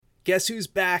Guess who's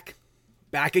back?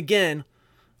 Back again.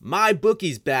 My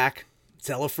bookie's back.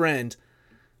 Tell a friend.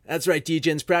 That's right,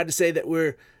 Degens. Proud to say that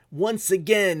we're once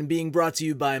again being brought to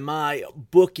you by my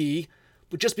bookie.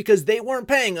 But just because they weren't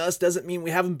paying us doesn't mean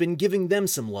we haven't been giving them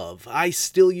some love. I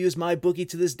still use my bookie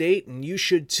to this date, and you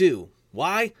should too.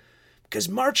 Why? Because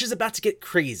March is about to get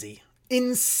crazy.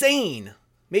 Insane.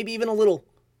 Maybe even a little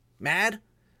mad.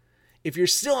 If you're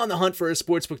still on the hunt for a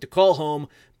sportsbook to call home,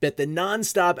 bet the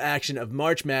non-stop action of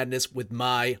March Madness with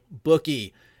my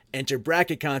bookie. Enter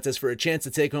bracket contests for a chance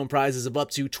to take home prizes of up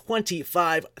to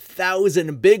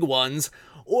 25,000 big ones,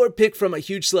 or pick from a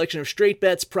huge selection of straight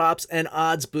bets, props, and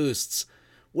odds boosts.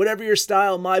 Whatever your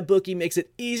style, my bookie makes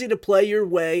it easy to play your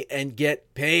way and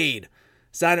get paid.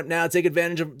 Sign up now, take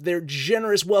advantage of their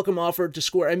generous welcome offer to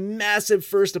score a massive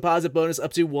first deposit bonus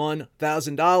up to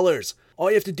 $1,000. All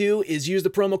you have to do is use the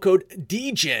promo code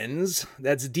DEGENS,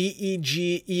 that's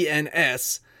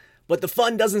DEGENS, but the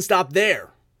fun doesn't stop there.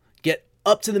 Get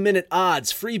up-to-the-minute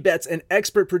odds, free bets, and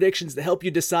expert predictions to help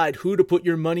you decide who to put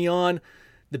your money on.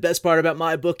 The best part about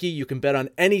MyBookie, you can bet on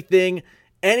anything,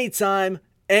 anytime,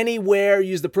 anywhere.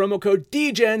 Use the promo code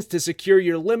DEGENS to secure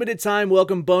your limited-time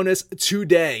welcome bonus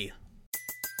today.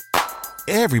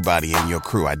 Everybody in your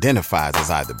crew identifies as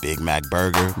either Big Mac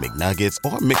Burger, McNuggets,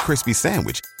 or McCrispy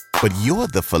Sandwich. But you're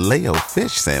the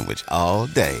Filet-O-Fish Sandwich all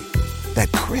day.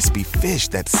 That crispy fish,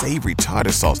 that savory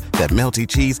tartar sauce, that melty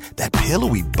cheese, that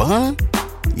pillowy bun.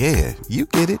 Yeah, you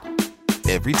get it.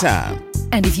 Every time.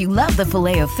 And if you love the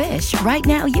Filet-O-Fish, right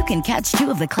now you can catch two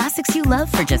of the classics you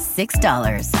love for just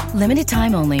 $6. Limited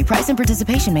time only. Price and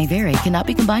participation may vary. Cannot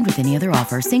be combined with any other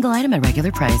offer. Single item at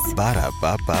regular price.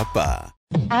 Ba-da-ba-ba-ba.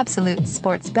 Absolute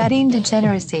sports betting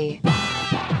degeneracy.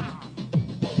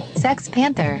 Sex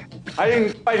Panther. I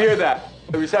didn't quite hear that.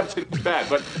 The reception is bad,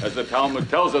 but as the Talmud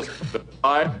tells us, the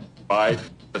eye as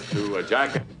to a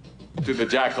jacket, to the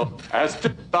jackal as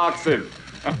to oxen.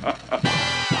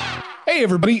 Hey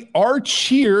everybody, Arch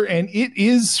here, and it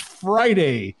is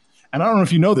Friday. And I don't know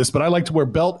if you know this, but I like to wear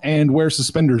belt and wear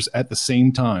suspenders at the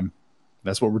same time.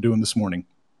 That's what we're doing this morning,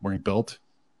 wearing belt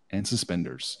and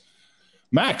suspenders.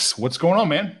 Max, what's going on,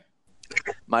 man?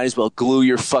 Might as well glue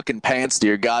your fucking pants to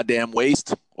your goddamn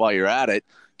waist while you're at it.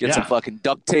 Get some fucking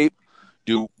duct tape,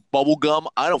 do bubble gum.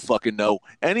 I don't fucking know.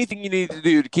 Anything you need to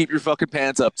do to keep your fucking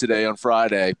pants up today on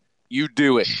Friday, you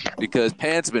do it, because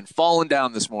pants have been falling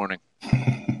down this morning.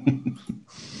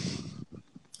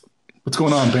 What's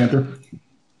going on, Panther?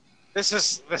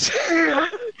 This.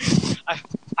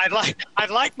 I'd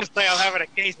like to say I'm having a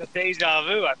case of deja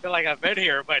vu. I feel like I've been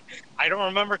here, but I don't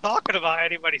remember talking about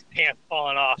anybody's pants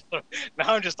falling off. So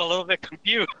now I'm just a little bit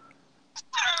confused.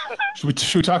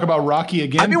 Should we talk about Rocky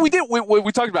again? I mean, we did.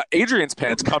 We talked about Adrian's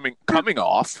pants coming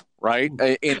off, right?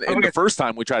 In the first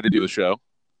time we tried to do the show.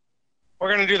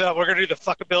 We're gonna do the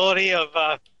fuckability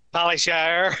of Talia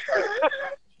Shire.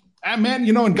 Man,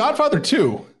 you know, in Godfather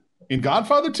 2, I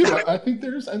think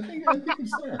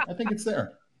it's there. I think it's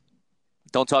there.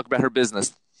 Don't talk about her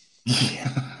business.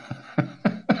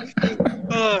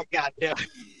 Oh, goddamn.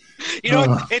 You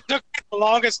know, it took the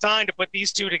longest time to put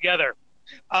these two together.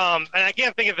 And I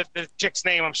can't think of the chick's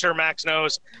name. I'm sure Max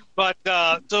knows. But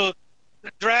so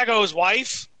Drago's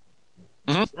wife,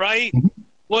 right,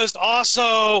 was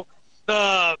also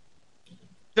the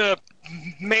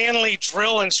manly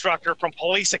drill instructor from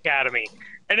Police Academy.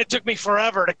 And it took me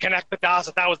forever to connect the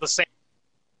dots that was the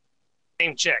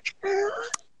same chick.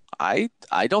 I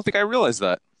don't think I realized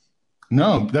that.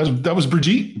 No, that was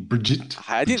Brigitte.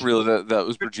 I didn't realize that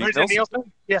was Brigitte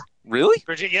Nielsen. Yeah. Really?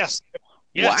 Brigitte, yes.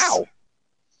 Wow.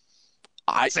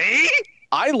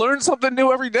 I learned something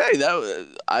new every day.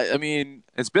 I mean,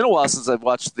 it's been a while since I've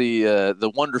watched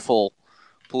the wonderful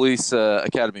Police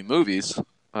Academy movies.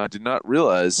 I did not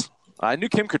realize. I knew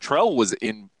Kim Cattrall was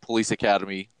in Police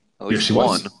Academy. At least she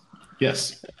one. Was.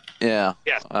 Yes. Yeah.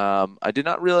 I did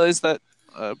not realize that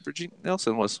Brigitte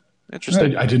Nielsen was.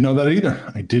 Interesting. I didn't know that either.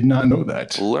 I did not know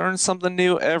that. Learn something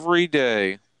new every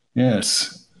day.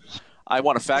 Yes. I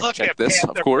want to fact check this,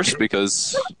 of course,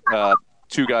 because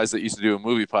two guys that used to do a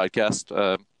movie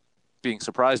podcast being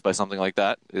surprised by something like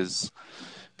that is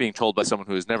being told by someone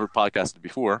who has never podcasted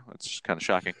before. That's just kind of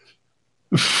shocking.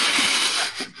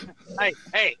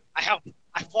 Hey,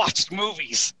 I've watched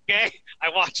movies, okay? I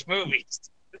watch movies.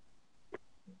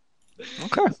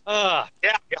 Okay.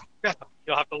 Yeah.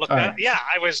 You'll have to look that up. Yeah,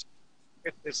 it's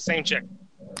the same chick.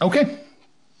 Okay.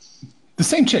 The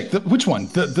same chick. Which one?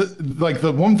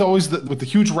 The one with always with the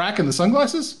huge rack and the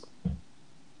sunglasses?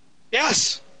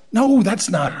 Yes. No, that's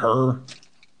not her.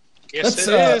 Yes,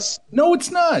 it is. No,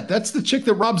 it's not. That's the chick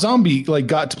that Rob Zombie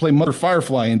got to play Mother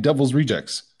Firefly in Devil's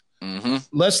Rejects. Mm-hmm.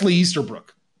 Leslie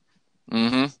Easterbrook.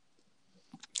 Mm-hmm.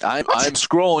 I'm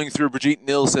scrolling through Brigitte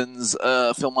Nielsen's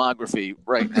filmography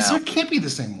right now. It can't be the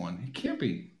same one. It can't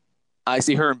be. I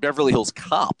see her in Beverly Hills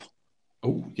Cop.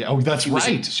 Oh, yeah. Oh, that's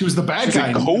right. She was the bad guy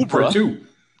in Cobra too.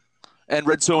 And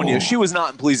Red Sonja. She was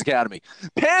not in Police Academy.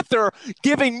 Panther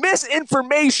giving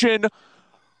misinformation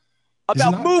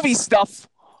about movie stuff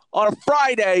on a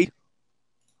Friday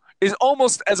is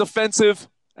almost as offensive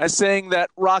as saying that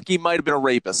Rocky might have been a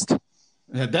rapist.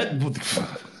 Yeah,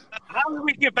 How did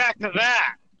we get back to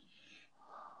that?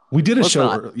 We did a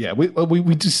show. Yeah, we did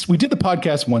the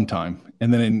podcast one time,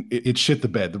 and then it shit the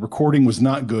bed. The recording was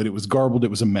not good. It was garbled. It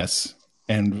was a mess.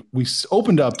 And we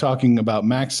opened up talking about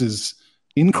Max's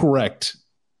incorrect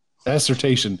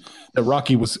assertion that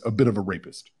Rocky was a bit of a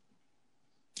rapist.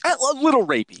 A little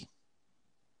rapey.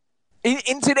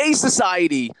 In today's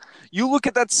society, you look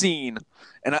at that scene,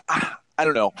 and I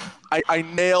don't know. I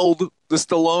nailed the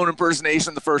Stallone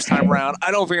impersonation the first time around.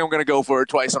 I don't think I'm going to go for it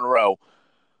twice in a row.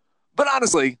 But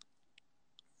honestly,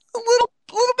 a little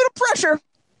bit of pressure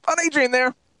on Adrian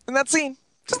there in that scene.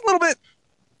 Just a little bit.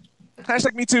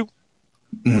 Hashtag me too.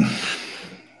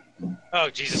 Oh,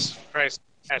 Jesus Christ.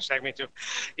 Hashtag me too.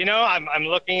 You know, I'm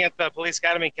looking at the Police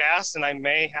Academy cast, and I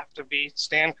may have to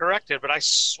stand corrected, but I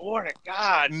swear to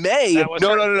God.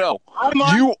 No.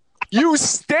 You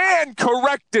stand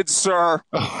corrected, sir.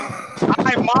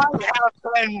 I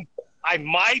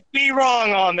might be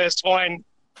wrong on this one.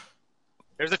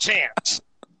 There's a chance.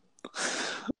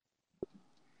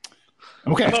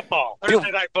 Okay.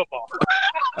 Thursday night football.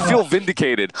 I feel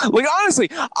vindicated. Like, honestly,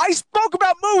 I spoke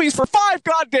about movies for 5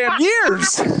 goddamn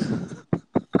years.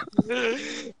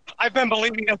 I've been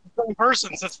believing that's the same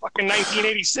person since fucking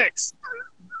 1986.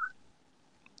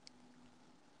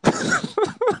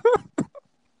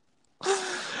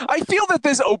 I feel that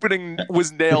this opening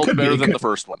was nailed better than the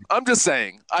first one. I'm just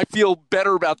saying. I feel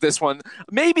better about this one.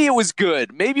 Maybe it was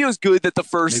good. Maybe it was good that the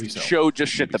first show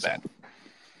just shit the bed.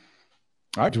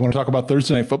 All right. Do you want to talk about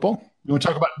Thursday Night Football? You want to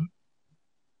talk about...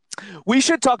 We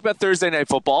should talk about Thursday Night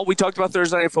Football. We talked about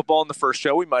Thursday Night Football in the first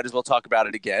show. We might as well talk about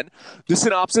it again. The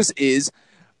synopsis is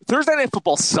Thursday Night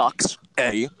Football sucks,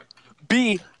 A.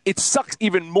 B, it sucks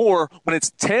even more when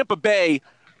it's Tampa Bay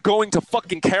going to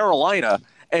fucking Carolina.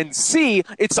 And C,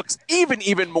 it sucks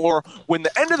even more when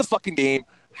the end of the fucking game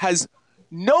has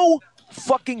no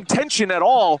fucking tension at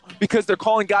all because they're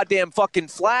calling goddamn fucking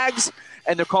flags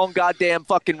and they're calling goddamn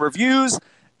fucking reviews,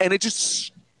 and it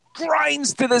just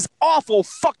grinds to this awful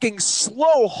fucking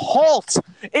slow halt.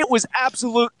 It was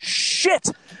absolute shit.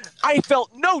 I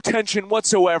felt no tension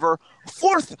whatsoever.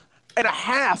 4th and a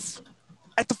half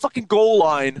at the fucking goal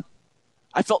line.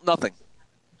 I felt nothing.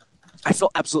 I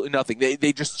felt absolutely nothing.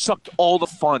 They just sucked all the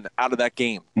fun out of that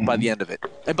game by the end of it.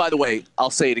 And by the way, I'll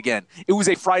say it again. It was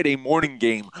a Friday morning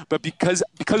game, but because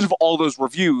of all those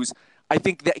reviews, I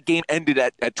think that game ended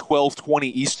at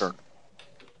 12:20 Eastern.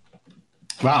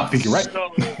 Wow, I think you're right.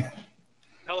 So,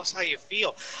 tell us how you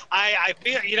feel. I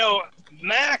feel,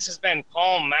 Max has been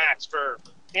calm Max for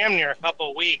damn near a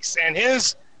couple of weeks, and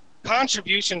his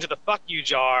contribution to the fuck you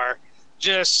jar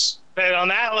just... But on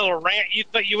that little rant, you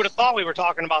would have thought we were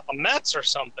talking about the Mets or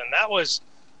something. That was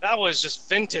just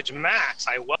vintage Max.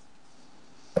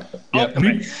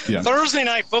 Thursday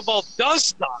night football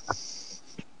does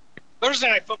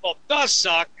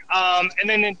suck. And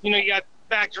then you got to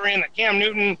factor in that Cam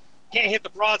Newton can't hit the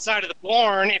broadside of the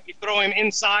barn if you throw him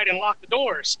inside and lock the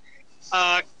doors.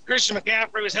 Christian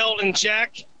McCaffrey was held in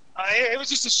check. It was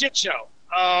just a shit show.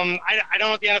 I don't know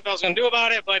what the NFL is going to do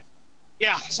about it, but.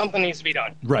 Yeah, something needs to be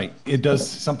done. Right. It does.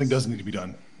 Something does need to be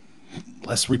done.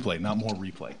 Less replay, not more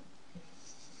replay.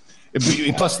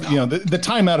 Plus, the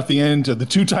timeout at the end, the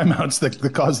 2 timeouts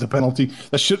that caused the penalty,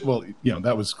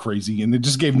 that was crazy. And it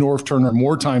just gave Norv Turner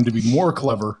more time to be more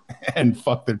clever and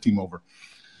fuck their team over.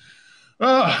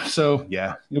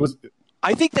 It was.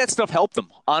 I think that stuff helped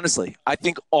them, honestly. I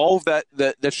think all of that,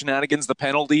 the shenanigans, the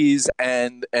penalties,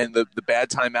 and the bad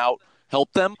timeout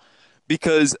helped them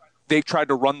because they tried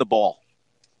to run the ball.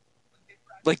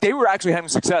 Like, they were actually having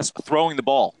success throwing the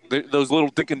ball. Those little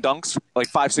dink and dunks, like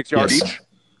 5-6 yards each.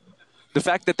 The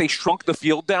fact that they shrunk the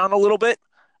field down a little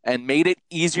and made it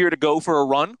easier to go for a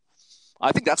run,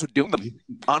 I think that's what doing them,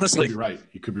 honestly.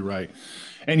 You could be right.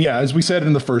 And, yeah, as we said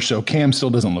in the first show, Cam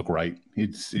still doesn't look right.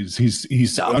 He's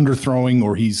underthrowing,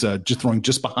 or he's just throwing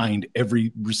just behind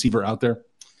every receiver out there.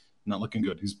 Not looking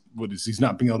good. He's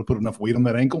not being able to put enough weight on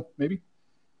that ankle, maybe?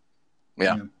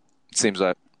 Yeah. It seems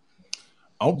that.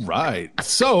 All right.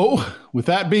 So, with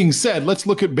that being said, let's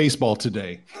look at baseball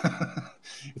today.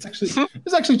 It's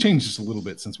actually changed just a little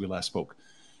bit since we last spoke.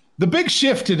 The big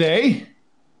shift today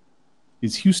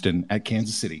is Houston at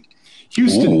Kansas City.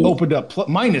 Houston opened up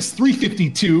minus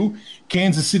 352,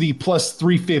 Kansas City plus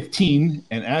 315,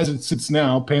 and as it sits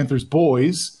now, Panthers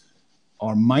boys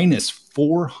are minus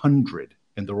 400,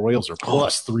 and the Royals are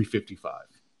plus 355.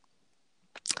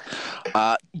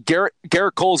 Garrett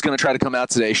Cole is going to try to come out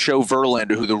today, show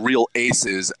Verlander who the real ace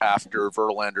is after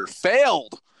Verlander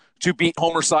failed to beat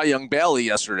Homer Cy Young Bailey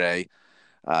yesterday.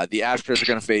 The Astros are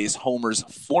going to face Homer's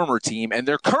former team and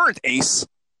their current ace,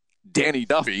 Danny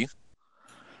Duffy.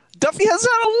 Duffy has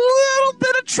had a little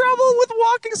bit of trouble with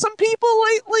walking some people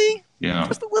lately. Yeah.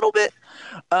 Just a little bit.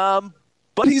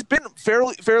 But he's been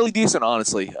fairly decent,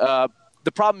 honestly.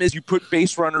 The problem is you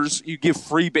give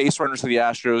free base runners to the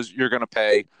Astros, you're going to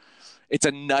pay. It's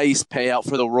a nice payout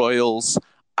for the Royals.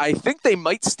 I think they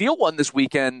might steal one this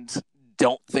weekend.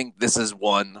 Don't think this is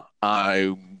one.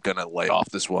 I'm going to lay off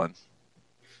this one.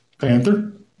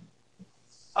 Panther?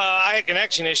 I had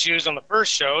connection issues on the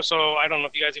first show, so I don't know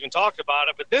if you guys even talked about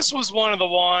it, but this was one of the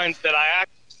ones that I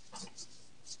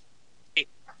actually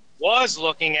was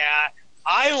looking at.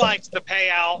 I liked the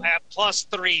payout at plus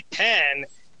 310.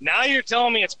 Now you're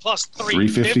telling me it's plus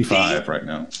 355 right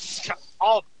now.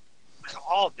 All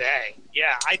day.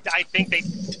 Yeah, I think they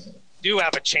do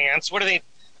have a chance. What do they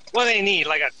need?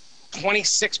 Like a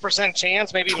 26%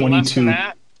 chance, maybe even 22. less than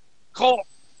that.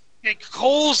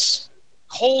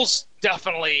 Cole's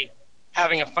definitely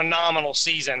having a phenomenal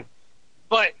season,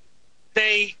 but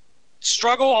they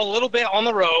struggle a little bit on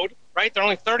the road, right? They're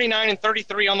only 39 and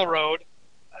 33 on the road.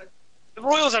 The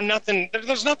Royals have nothing.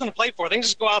 There's nothing to play for. They can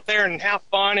just go out there and have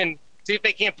fun and see if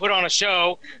they can't put on a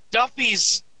show.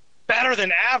 Duffy's better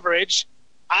than average.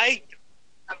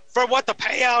 For what the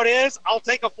payout is, I'll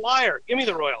take a flyer. Give me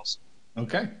the Royals.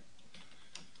 Okay.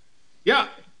 Yeah,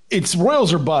 it's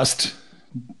Royals or bust.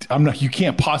 You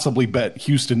can't possibly bet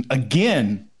Houston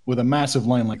again with a massive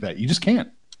line like that. You just can't.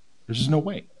 There's just no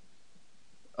way.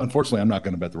 Unfortunately, I'm not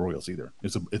going to bet the Royals either.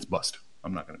 It's bust.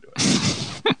 I'm not going to do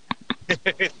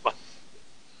it.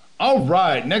 All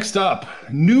right, next up,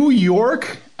 New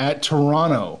York at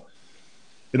Toronto.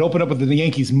 It opened up with the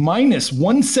Yankees minus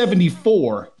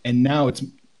 174, and now it's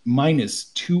minus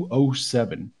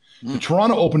 207. The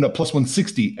Toronto opened up plus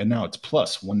 160, and now it's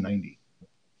plus 190.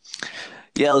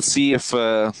 Yeah, let's see if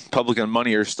Public and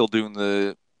Money are still doing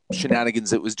the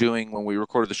shenanigans it was doing when we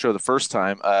recorded the show the first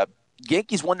time.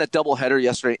 Yankees won that doubleheader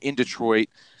yesterday in Detroit,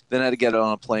 then had to get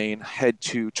on a plane, head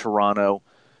to Toronto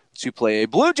to play a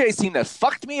Blue Jays team that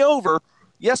fucked me over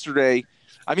yesterday.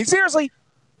 I mean, seriously,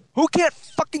 who can't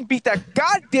fucking beat that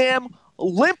goddamn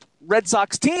limp Red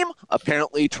Sox team?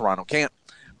 Apparently, Toronto can't.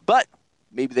 But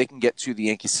maybe they can get to the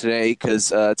Yankees today because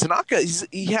Tanaka,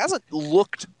 he hasn't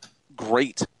looked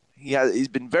great. He's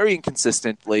been very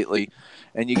inconsistent lately.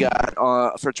 And you got,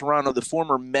 for Toronto, the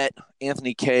former Met,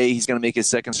 Anthony Kay. He's going to make his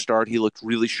second start. He looked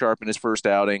really sharp in his first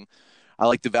outing. I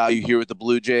like the value here with the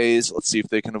Blue Jays. Let's see if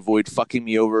they can avoid fucking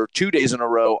me over 2 days in a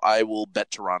row. I will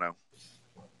bet Toronto.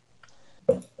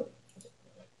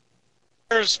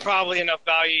 There's probably enough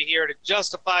value here to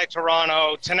justify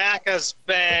Toronto. Tanaka's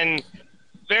been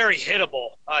very hittable.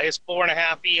 His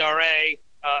 4.5 ERA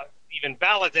even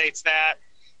validates that.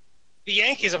 The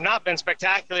Yankees have not been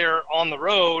spectacular on the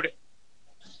road,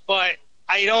 but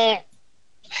I don't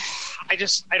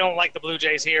like the Blue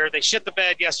Jays here. They shit the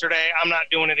bed yesterday. I'm not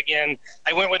doing it again.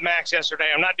 I went with Max yesterday.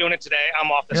 I'm not doing it today.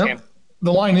 I'm off this game.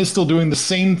 The line is still doing the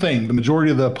same thing. The majority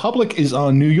of the public is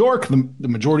on New York. The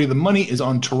majority of the money is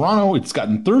on Toronto. It's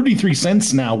gotten 33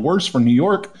 cents now worse for New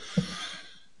York.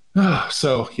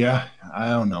 So, yeah, I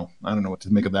don't know. I don't know what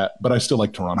to make of that, but I still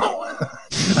like Toronto.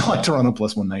 I like Toronto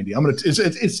plus 190.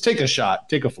 It's take a shot,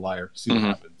 take a flyer, see what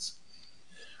happens.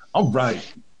 All right.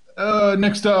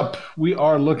 Next up, we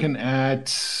are looking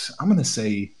at, I'm going to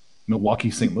say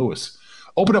Milwaukee, St. Louis.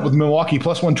 Open up with Milwaukee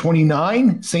plus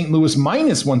 129, St. Louis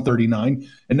minus 139,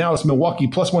 and now it's Milwaukee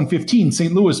plus 115,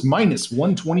 St. Louis minus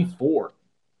 124.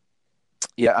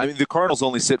 Yeah, I mean, the Cardinals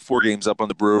only sit 4 games up on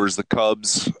the Brewers, the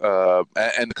Cubs,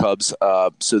 and the Cubs.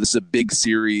 So this is a big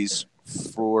series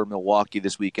for Milwaukee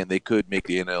this weekend. They could make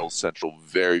the NL Central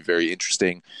very, very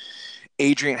interesting.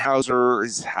 Adrian Hauser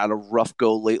has had a rough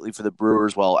go lately for the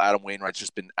Brewers, while Adam Wainwright's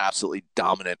just been absolutely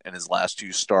dominant in his last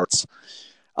 2 starts.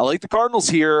 I like the Cardinals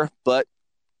here, but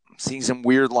I'm seeing some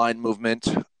weird line movement.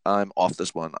 I'm off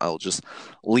this one. I'll just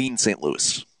lean St.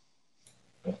 Louis.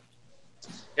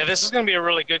 Yeah, this is going to be a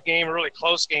really good game, a really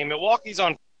close game. Milwaukee's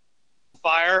on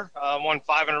fire, won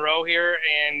 5 in a row here,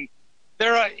 and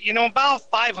they're about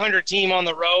 500 team on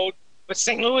the road, but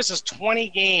St. Louis is 20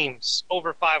 games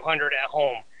over 500 at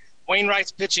home.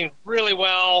 Wainwright's pitching really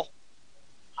well.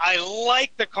 I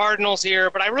like the Cardinals here,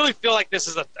 but I really feel like this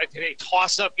is a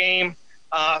toss-up game,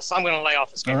 so I'm going to lay off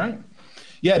this game. All right.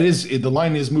 Yeah, it is. The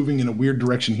line is moving in a weird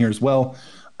direction here as well.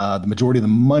 The majority of the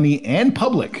money and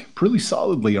public pretty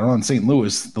solidly are on St.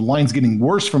 Louis. The line's getting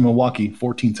worse from Milwaukee,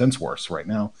 14 cents worse right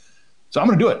now. So I'm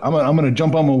going to do it. I'm going to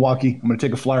jump on Milwaukee. I'm going to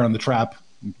take a flyer on the trap.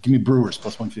 Give me Brewers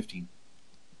plus 115.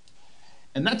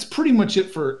 And that's pretty much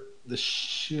it for the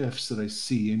shifts that I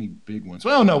see. Any big ones?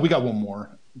 Well, no, we got one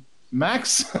more.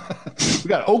 Max, we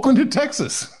got Oakland to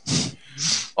Texas.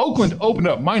 Oakland opened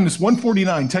up minus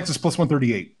 149, Texas plus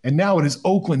 138. And now it is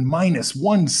Oakland minus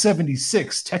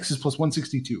 176, Texas plus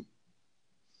 162.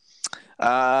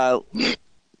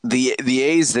 The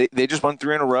A's, they just won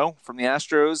 3 in a row from the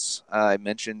Astros. I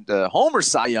mentioned Homer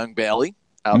Cy Young Bailey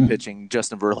out pitching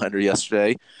Justin Verlander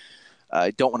yesterday.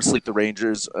 I don't want to sleep the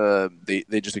Rangers.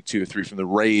 They just took 2 or 3 from the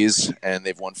Rays, and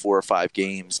they've won 4 or 5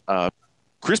 games.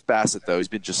 Chris Bassett, though, he's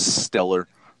been just stellar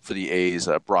for the A's.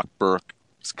 Brock Burke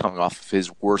is coming off of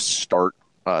his worst start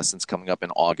since coming up in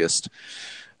August.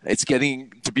 It's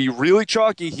getting to be really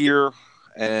chalky here,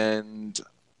 and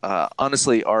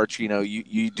honestly, Arch,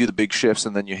 you do the big shifts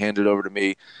and then you hand it over to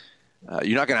me.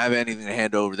 You're not going to have anything to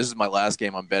hand over. This is my last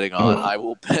game I'm betting on. I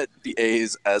will bet the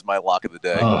A's as my lock of the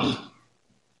day.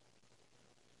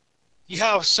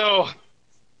 Yeah, so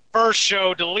first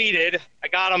show deleted. I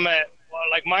got them at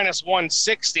like minus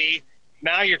 160.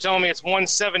 Now you're telling me it's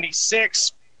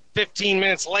 176. 15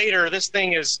 minutes later, this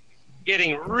thing is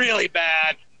getting really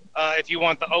bad if you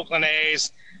want the Oakland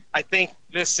A's. I think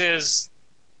this is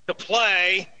the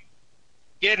play.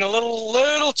 Getting a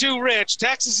little too rich.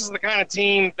 Texas is the kind of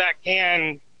team that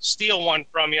can steal one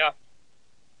from you.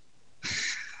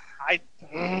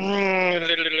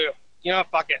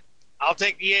 Fuck it. I'll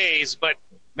take the A's, but,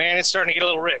 man, it's starting to get a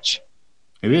little rich.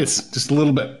 It is, just a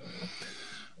little bit.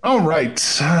 All right,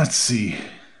 let's see.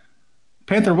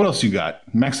 Panther, what else you got?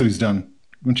 Max said he's done.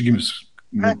 Why don't you give us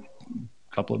a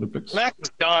couple of the picks? Max is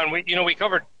done. We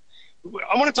covered –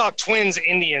 I want to talk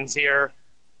Twins-Indians here.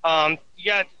 You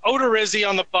got Odorizzi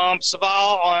on the bump,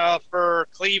 Savale for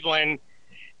Cleveland.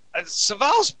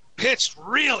 Savale's pitched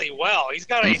really well. He's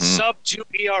got a sub-2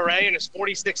 ERA in his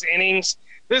 46 innings.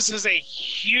 This is a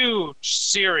huge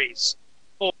series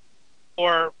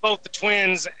for both the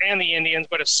Twins and the Indians,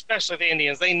 but especially the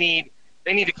Indians. They need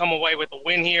to come away with a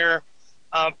win here.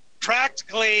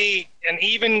 Practically an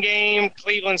even game.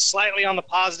 Cleveland slightly on the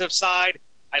positive side.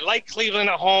 I like Cleveland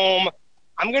at home.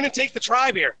 I'm going to take the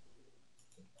Tribe here.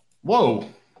 Whoa.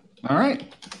 All right.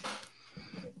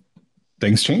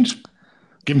 Things changed.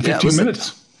 Give him 15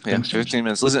 minutes. Yeah, 15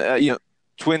 minutes. Listen,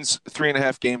 Twins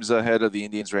 3.5 games ahead of the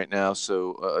Indians right now,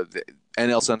 so the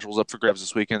NL Central's up for grabs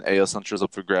this weekend. AL Central's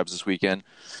up for grabs this weekend.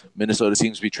 Minnesota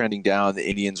seems to be trending down. The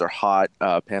Indians are hot.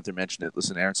 Panther mentioned it.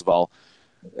 Listen, Aaron Savale,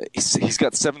 he's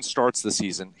got 7 starts this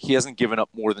season. He hasn't given up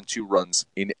more than 2 runs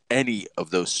in any of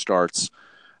those starts.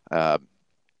 I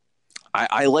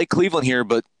like Cleveland here,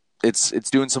 but it's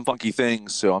doing some funky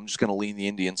things, so I'm just going to lean the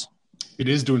Indians. It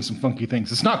is doing some funky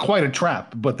things. It's not quite a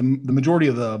trap, but the majority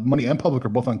of the money and public are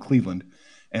both on Cleveland,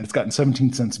 and it's gotten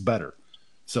 17 cents better.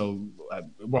 So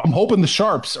I'm hoping the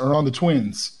Sharps are on the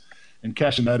Twins and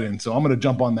cashing that in. So I'm going to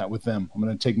jump on that with them. I'm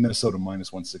going to take Minnesota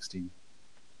minus 116.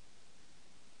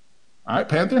 All right,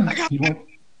 Panther.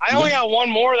 I only got one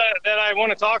more that I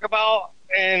want to talk about,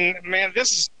 and, man,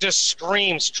 this just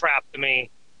screams trap to me.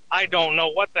 I don't know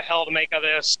what the hell to make of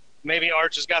this. Maybe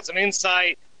Arch has got some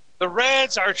insight. The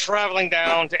Reds are traveling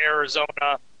down to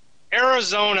Arizona.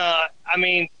 Arizona, I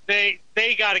mean, they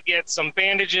got to get some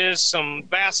bandages, some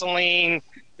Vaseline,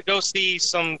 to go see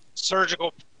some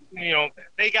surgical,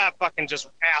 they got fucking just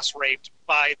ass raped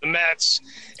by the Mets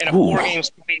in a 4-game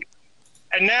sweep.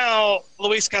 And now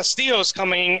Luis Castillo's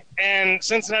coming, and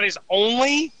Cincinnati's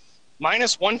only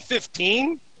minus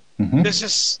 115. This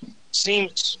just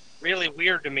seems really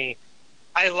weird to me.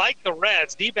 I like the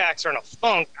Reds. D-backs are in a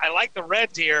funk. I like the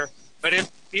Reds here, but it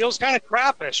feels kind of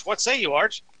crappish. What say you,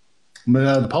 Arch?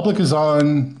 The public is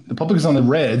on the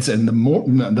Reds, and the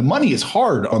money is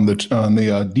hard on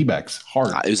the D-backs.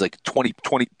 Hard. It was like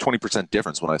 20%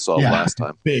 difference when I saw it last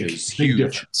time. Big, it was huge. Big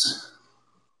difference.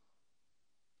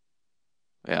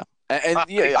 Yeah, and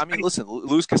I mean, listen,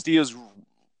 Luis Castillo's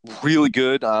really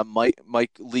good.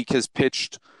 Mike Leake has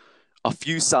pitched a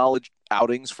few solid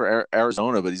outings for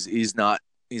Arizona, but he's not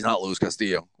Luis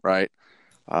Castillo, right?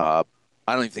 I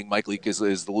don't even think Mike Leake is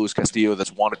the Luis Castillo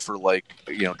that's wanted for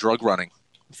drug running.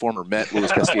 Former Met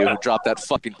Luis Castillo who dropped that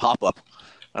fucking pop up.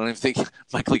 I don't even think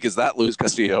Mike Leake is that Luis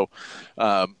Castillo.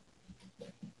 To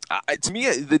me,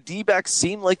 the D-backs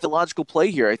seem like the logical play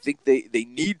here. I think they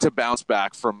need to bounce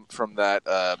back from that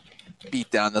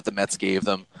beatdown that the Mets gave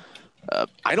them.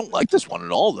 I don't like this one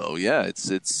at all, though. Yeah,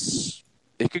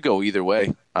 it could go either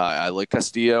way. I like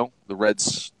Castillo. The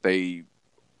Reds, they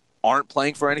aren't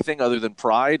playing for anything other than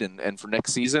pride and for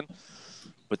next season.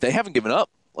 But they haven't given up.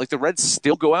 Like, the Reds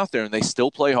still go out there and they still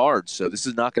play hard. So this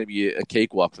is not going to be a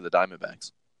cakewalk for the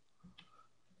Diamondbacks.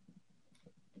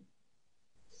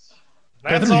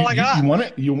 That's all I got. You want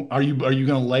it? Are you going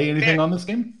to lay anything on this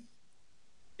game?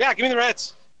 Yeah, give me the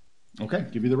Reds. Okay,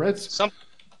 give you the Reds. All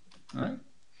right.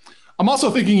 I'm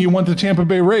also thinking you want the Tampa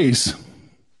Bay Rays.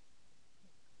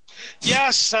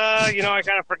 Yes, I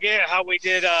kind of forget how we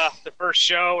did the first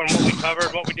show and what we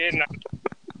covered, what we did, and I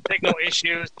take no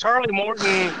issues. Charlie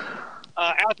Morton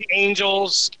out the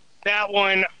Angels. That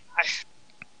one,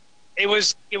 it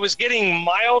was getting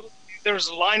mild. There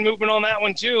was line movement on that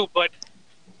one too, but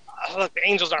look, the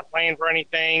Angels aren't playing for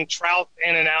anything. Trout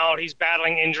in and out. He's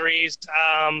battling injuries.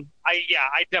 I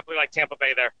definitely like Tampa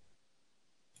Bay there.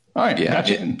 All right. Yeah.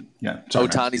 Gotcha. Yeah.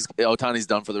 Ohtani's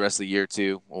done for the rest of the year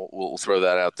too. We'll throw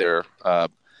that out there. The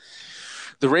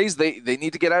Rays, they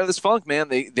need to get out of this funk, man.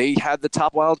 They had the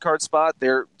top wild card spot.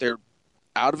 They're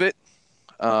out of it.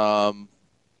 Now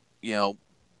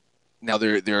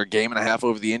they're a game and a half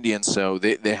over the Indians, so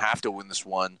they have to win this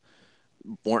one.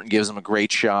 Morton gives them a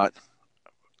great shot.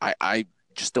 I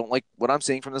just don't like what I'm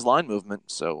seeing from this line movement,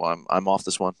 so I'm off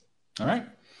this one. All right.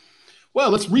 Well,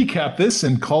 let's recap this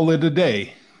and call it a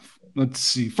day. Let's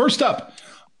see. First up,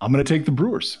 I'm going to take the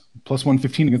Brewers, plus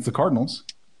 115 against the Cardinals.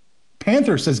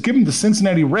 Panther says give him the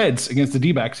Cincinnati Reds against the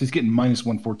D-backs. He's getting minus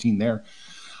 114 there.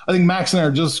 I think Max and I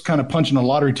are just kind of punching a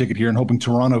lottery ticket here and hoping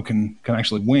Toronto can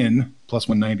actually win, plus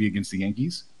 190 against the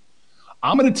Yankees.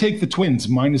 I'm going to take the Twins,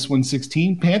 minus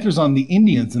 116. Panthers on the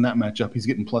Indians in that matchup. He's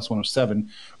getting plus 107.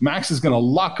 Max is going to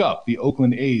lock up the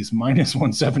Oakland A's, minus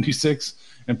 176,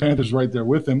 and Panthers right there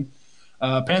with him.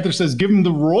 Panther says give him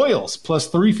the Royals, plus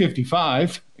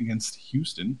 355 against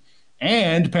Houston.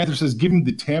 And Panther says give him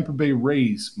the Tampa Bay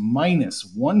Rays, minus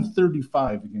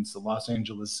 135 against the Los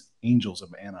Angeles Angels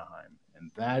of Anaheim. And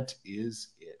that is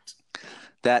it.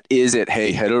 That is it.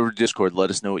 Hey, head over to Discord.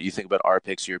 Let us know what you think about our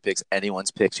picks, your picks,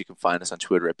 anyone's picks. You can find us on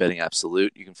Twitter at Betting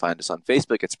Absolute. You can find us on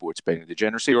Facebook at Sports Betting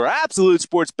Degeneracy or Absolute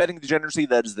Sports Betting Degeneracy.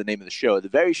 That is the name of the show, the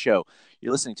very show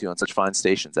you're listening to on such fine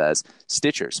stations as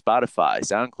Stitcher, Spotify,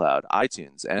 SoundCloud,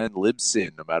 iTunes, and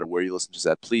Libsyn. No matter where you listen to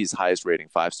that, please, highest rating,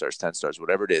 5 stars, 10 stars,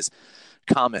 whatever it is.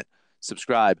 Comment,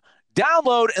 subscribe,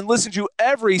 download, and listen to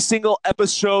every single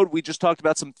episode. We just talked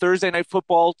about some Thursday night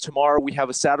football. Tomorrow we have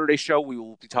a Saturday show. We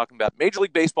will be talking about Major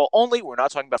League Baseball only. We're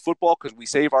not talking about football because we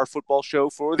save our football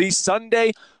show for the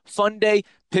Sunday Fun Day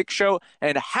Pick Show.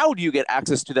 And how do you get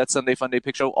access to that Sunday Fun Day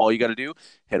Pick Show? All you got to do,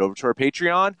 head over to our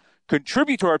Patreon,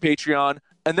 contribute to our Patreon,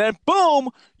 and then boom,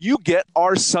 you get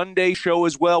our Sunday show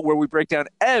as well, where we break down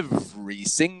every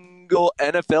single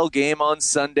NFL game on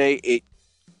Sunday. It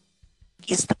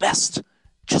is the best.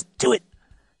 Just do it.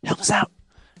 Help us out.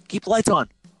 Keep the lights on.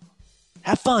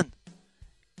 Have fun.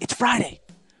 It's Friday.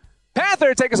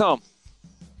 Panther, take us home.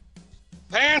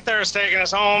 Panthers taking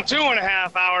us home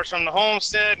 2.5 hours from the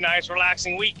homestead. Nice,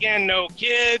 relaxing weekend. No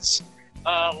kids.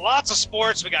 Lots of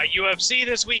sports. We got UFC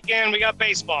this weekend. We got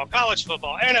baseball, college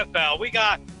football, NFL. We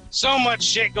got so much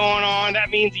shit going on. That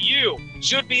means you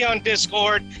should be on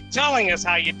Discord telling us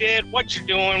how you did, what you're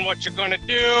doing, what you're going to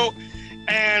do.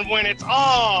 And when it's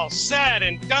all said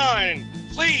and done,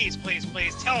 please, please,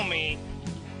 please tell me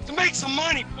to make some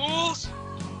money, fools.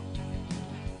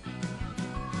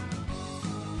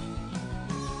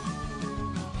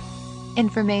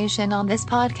 Information on this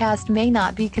podcast may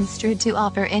not be construed to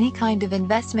offer any kind of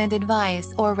investment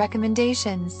advice or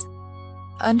recommendations.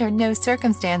 Under no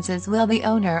circumstances will the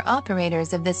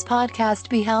owner-operators of this podcast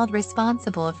be held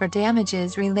responsible for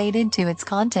damages related to its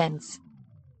contents.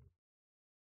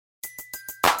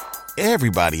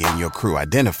 Everybody in your crew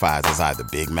identifies as either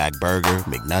Big Mac Burger,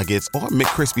 McNuggets, or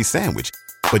McCrispy Sandwich.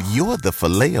 But you're the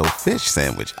Filet-O-Fish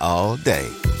Sandwich all day.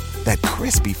 That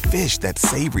crispy fish, that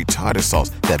savory tartar sauce,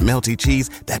 that melty cheese,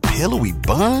 that pillowy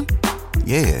bun.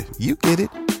 Yeah, you get it.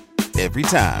 Every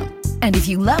time. And if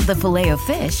you love the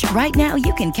Filet-O-Fish, right now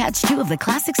you can catch 2 of the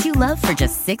classics you love for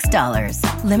just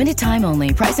 $6. Limited time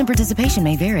only. Price and participation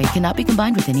may vary. Cannot be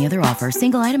combined with any other offer.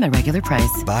 Single item at regular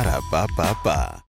price. Ba-da-ba-ba-ba.